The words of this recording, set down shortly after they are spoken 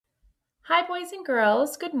Hi, boys and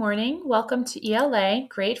girls. Good morning. Welcome to ELA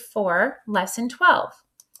Grade 4, Lesson 12.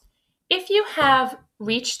 If you have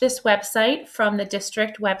reached this website from the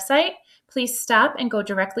district website, please stop and go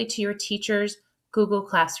directly to your teacher's Google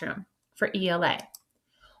Classroom for ELA.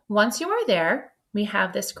 Once you are there, we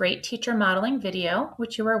have this great teacher modeling video,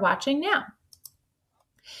 which you are watching now.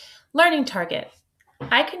 Learning target.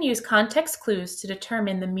 I can use context clues to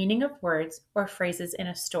determine the meaning of words or phrases in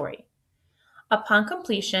a story. Upon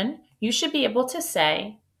completion, you should be able to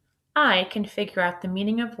say, I can figure out the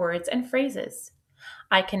meaning of words and phrases.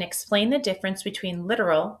 I can explain the difference between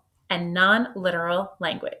literal and non-literal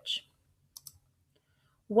language.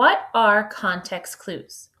 What are context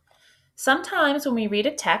clues? Sometimes when we read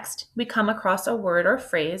a text, we come across a word or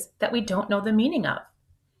phrase that we don't know the meaning of.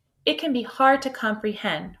 It can be hard to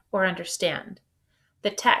comprehend or understand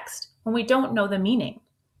the text when we don't know the meaning.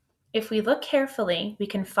 If we look carefully, we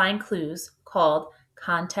can find clues called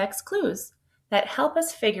context clues that help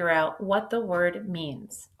us figure out what the word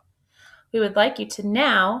means. We would like you to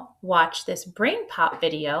now watch this brain pop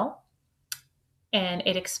video, and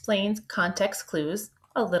it explains context clues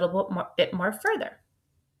a little bit more further.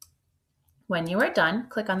 When you are done,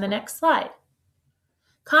 click on the next slide.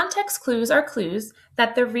 Context clues are clues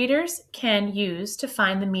that the readers can use to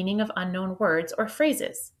find the meaning of unknown words or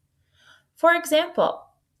phrases. For example,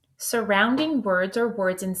 surrounding words or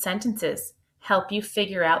words in sentences help you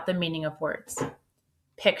figure out the meaning of words.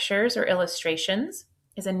 Pictures or illustrations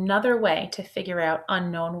is another way to figure out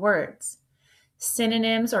unknown words.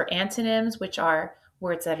 Synonyms or antonyms, which are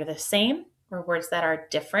words that are the same or words that are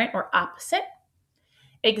different or opposite.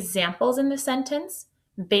 Examples in the sentence,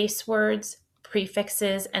 base words,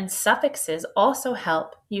 prefixes, and suffixes also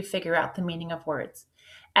help you figure out the meaning of words,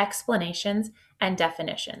 explanations, and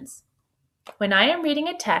definitions. When I am reading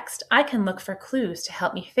a text, I can look for clues to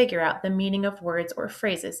help me figure out the meaning of words or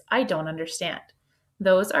phrases I don't understand.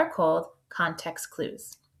 Those are called context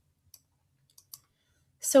clues.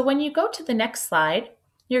 So when you go to the next slide,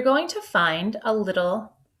 you're going to find a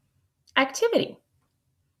little activity.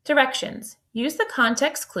 Directions. Use the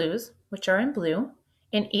context clues, which are in blue,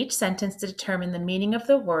 in each sentence to determine the meaning of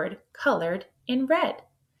the word colored in red.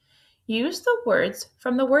 Use the words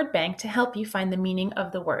from the word bank to help you find the meaning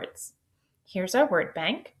of the words. Here's our word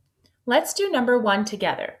bank. Let's do number 1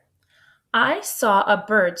 together. I saw a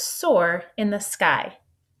bird soar in the sky.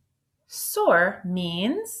 Soar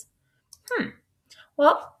means,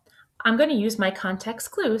 well, I'm going to use my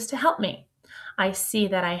context clues to help me. I see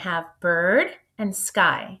that I have bird and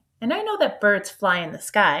sky, and I know that birds fly in the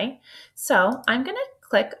sky, so I'm going to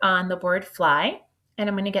click on the word fly, and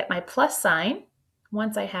I'm going to get my plus sign.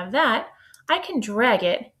 Once I have that, I can drag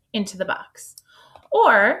it into the box.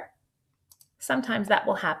 Or sometimes that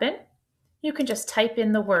will happen. You can just type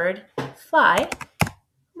in the word fly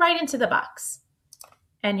right into the box,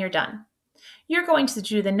 and you're done. You're going to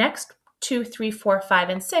do the next 2, 3, 4, 5,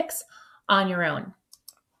 and 6 on your own.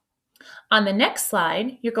 On the next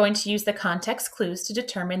slide, you're going to use the context clues to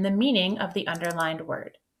determine the meaning of the underlined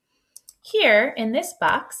word. Here in this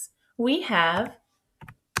box, we have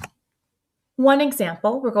one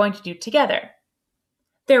example we're going to do together.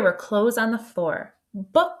 There were clothes on the floor,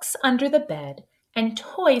 books under the bed, and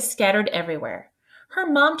toys scattered everywhere. Her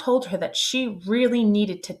mom told her that she really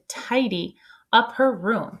needed to tidy up her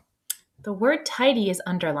room. The word tidy is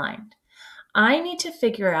underlined. I need to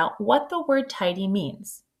figure out what the word tidy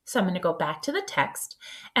means. So I'm going to go back to the text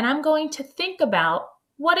and I'm going to think about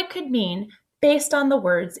what it could mean based on the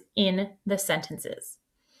words in the sentences.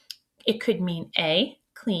 It could mean A,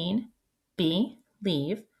 clean, B,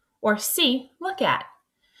 leave, or C, look at.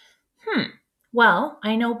 Well,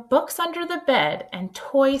 I know books under the bed and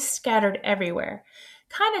toys scattered everywhere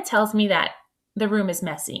kind of tells me that the room is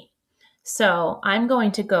messy. So I'm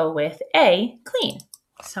going to go with A, clean.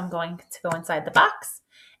 So I'm going to go inside the box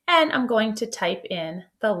and I'm going to type in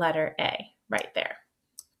the letter A right there.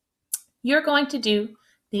 You're going to do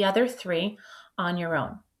the other 3 on your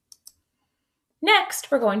own. Next,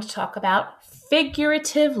 we're going to talk about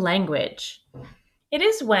figurative language. It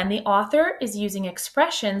is when the author is using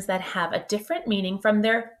expressions that have a different meaning from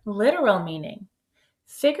their literal meaning.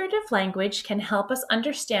 Figurative language can help us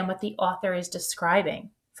understand what the author is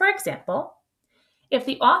describing. For example, if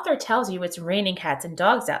the author tells you it's raining cats and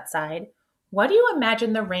dogs outside, what do you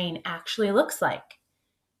imagine the rain actually looks like?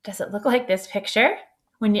 Does it look like this picture?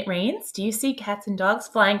 When it rains, do you see cats and dogs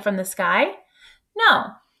flying from the sky? No,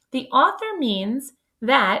 the author means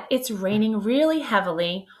that it's raining really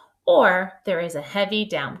heavily or there is a heavy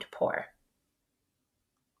downpour.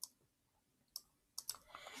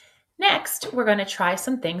 Next, we're going to try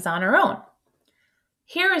some things on our own.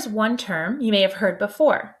 Here is one term you may have heard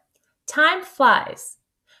before, Time flies.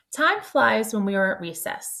 Time flies when we are at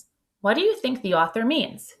recess. What do you think the author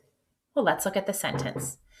means? Well, let's look at the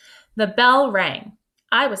sentence. The bell rang.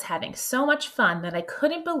 I was having so much fun that I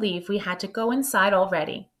couldn't believe we had to go inside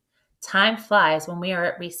already. Time flies when we are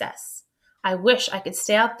at recess. I wish I could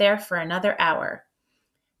stay out there for another hour.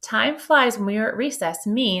 Time flies when we are at recess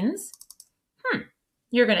means,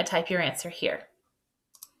 you're going to type your answer here.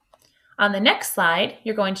 On the next slide,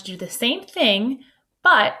 you're going to do the same thing,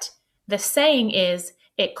 but the saying is,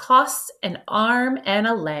 it costs an arm and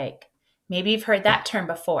a leg. Maybe you've heard that term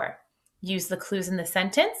before. Use the clues in the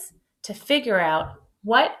sentence to figure out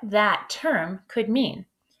what that term could mean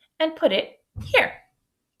and put it here.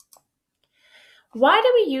 Why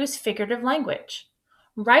do we use figurative language?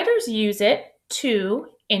 Writers use it to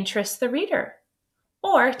interest the reader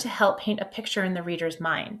or to help paint a picture in the reader's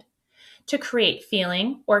mind, to create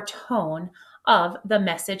feeling or tone of the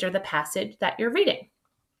message or the passage that you're reading.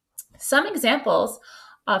 Some examples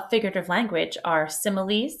of figurative language are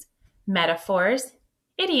similes, metaphors,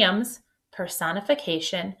 idioms,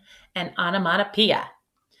 personification, and onomatopoeia.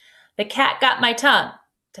 The cat got my tongue.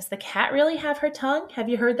 Does the cat really have her tongue? Have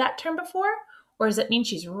you heard that term before? Or does it mean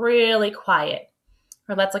she's really quiet?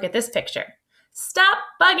 Or let's look at this picture. Stop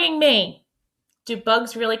bugging me. Do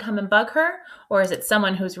bugs really come and bug her? Or is it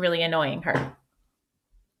someone who's really annoying her?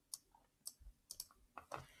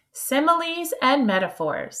 Similes and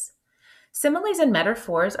metaphors. Similes and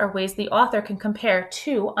metaphors are ways the author can compare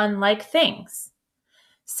two unlike things.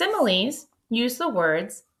 Similes use the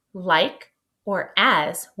words like or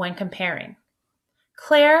as when comparing.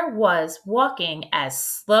 Claire was walking as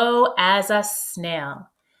slow as a snail.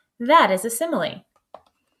 That is a simile.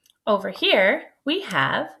 Over here, we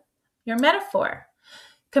have your metaphor.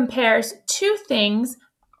 Compares two things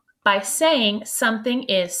by saying something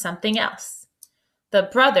is something else. The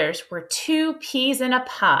brothers were two peas in a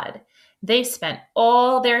pod. They spent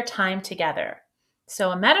all their time together.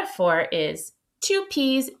 So a metaphor is two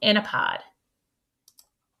peas in a pod.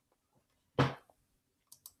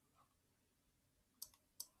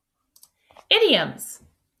 Idioms.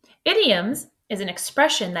 Idioms is an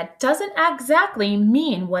expression that doesn't exactly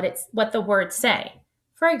mean what the words say.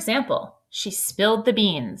 For example, she spilled the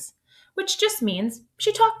beans, which just means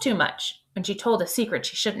she talked too much when she told a secret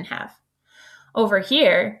she shouldn't have. Over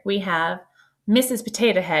here, we have Mrs.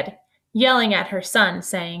 Potato Head yelling at her son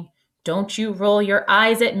saying, "Don't you roll your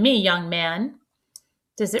eyes at me, young man."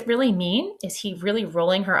 Does it really mean, is he really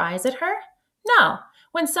rolling her eyes at her? No.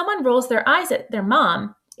 When someone rolls their eyes at their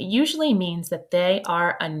mom, it usually means that they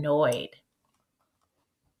are annoyed.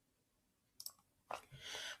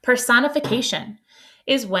 Personification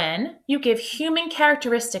is when you give human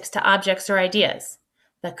characteristics to objects or ideas.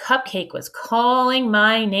 The cupcake was calling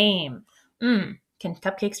my name. Can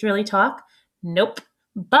cupcakes really talk? Nope.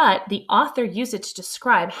 But the author used it to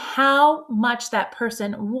describe how much that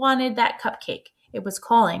person wanted that cupcake. It was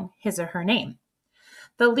calling his or her name.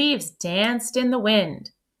 The leaves danced in the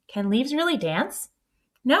wind. Can leaves really dance?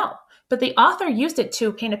 No, but the author used it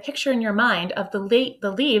to paint a picture in your mind of the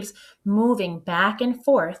leaves moving back and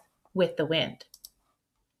forth with the wind.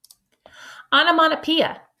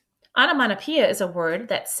 Onomatopoeia. Onomatopoeia is a word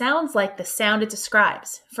that sounds like the sound it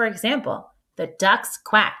describes. For example, the ducks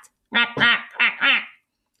quacked. Quack, quack, quack, quack.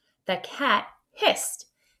 The cat hissed.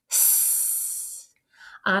 Sss.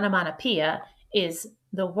 Onomatopoeia is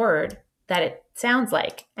the word that it sounds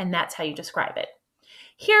like, and that's how you describe it.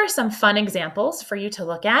 Here are some fun examples for you to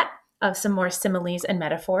look at of some more similes and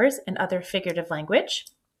metaphors and other figurative language.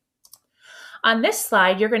 On this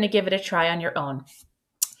slide, you're going to give it a try on your own.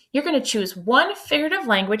 You're going to choose one figurative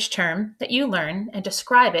language term that you learn and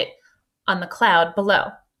describe it on the cloud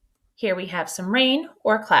below. Here we have some rain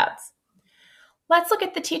or clouds. Let's look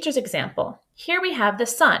at the teacher's example. Here we have the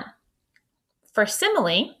sun. For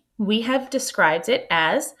simile, we have described it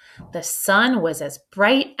as the sun was as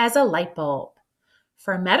bright as a light bulb.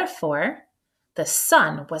 For metaphor, the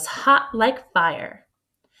sun was hot like fire.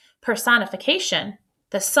 Personification,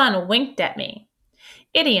 the sun winked at me.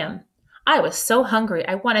 Idiom, I was so hungry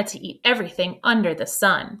I wanted to eat everything under the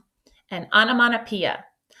sun. And onomatopoeia,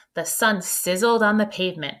 the sun sizzled on the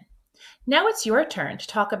pavement. Now it's your turn to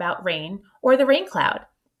talk about rain or the rain cloud.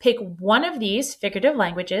 Pick one of these figurative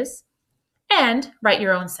languages and write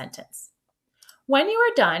your own sentence. When you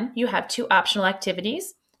are done, you have two optional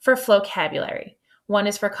activities for vocabulary. One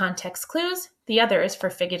is for context clues, the other is for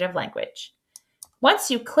figurative language.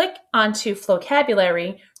 Once you click onto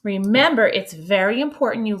vocabulary, remember it's very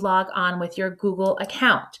important you log on with your Google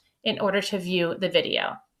account in order to view the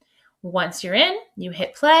video. Once you're in, you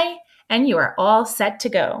hit play and you are all set to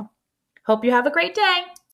go. Hope you have a great day.